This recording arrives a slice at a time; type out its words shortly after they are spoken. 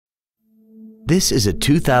This is a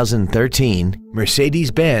 2013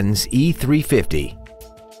 Mercedes-Benz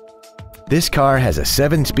E350. This car has a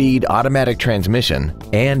 7-speed automatic transmission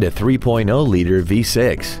and a 3.0-liter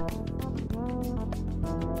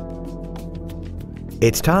V6.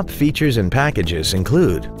 Its top features and packages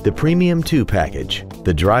include the Premium 2 package,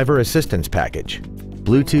 the Driver Assistance package,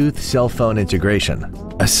 Bluetooth cell phone integration,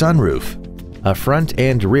 a sunroof, a front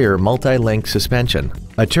and rear multi-link suspension,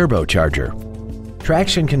 a turbocharger,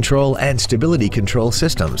 traction control and stability control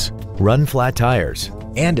systems, run-flat tires,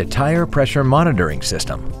 and a tire pressure monitoring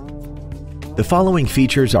system. The following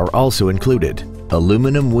features are also included: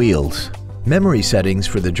 aluminum wheels, memory settings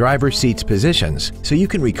for the driver's seat's positions so you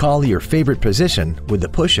can recall your favorite position with the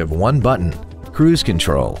push of one button, cruise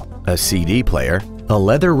control, a CD player, a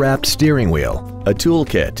leather-wrapped steering wheel, a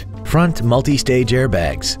toolkit, front multi-stage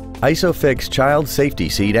airbags, ISOFIX child safety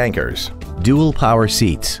seat anchors, dual power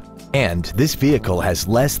seats, and this vehicle has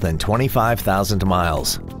less than 25,000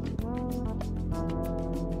 miles.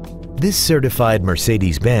 This certified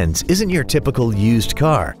Mercedes-Benz isn't your typical used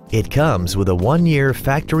car. It comes with a 1-year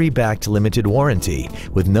factory-backed limited warranty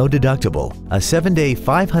with no deductible, a 7-day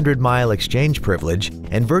 500-mile exchange privilege,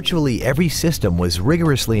 and virtually every system was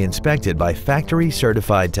rigorously inspected by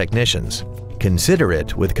factory-certified technicians. Consider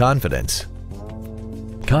it with confidence.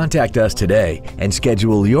 Contact us today and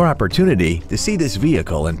schedule your opportunity to see this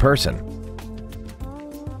vehicle in person.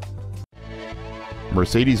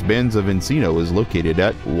 Mercedes-Benz of Encino is located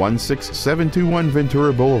at 16721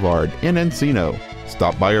 Ventura Boulevard in Encino.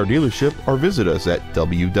 Stop by our dealership or visit us at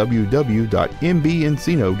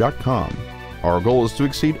www.mbencino.com. Our goal is to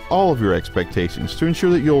exceed all of your expectations to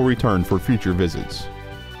ensure that you'll return for future visits.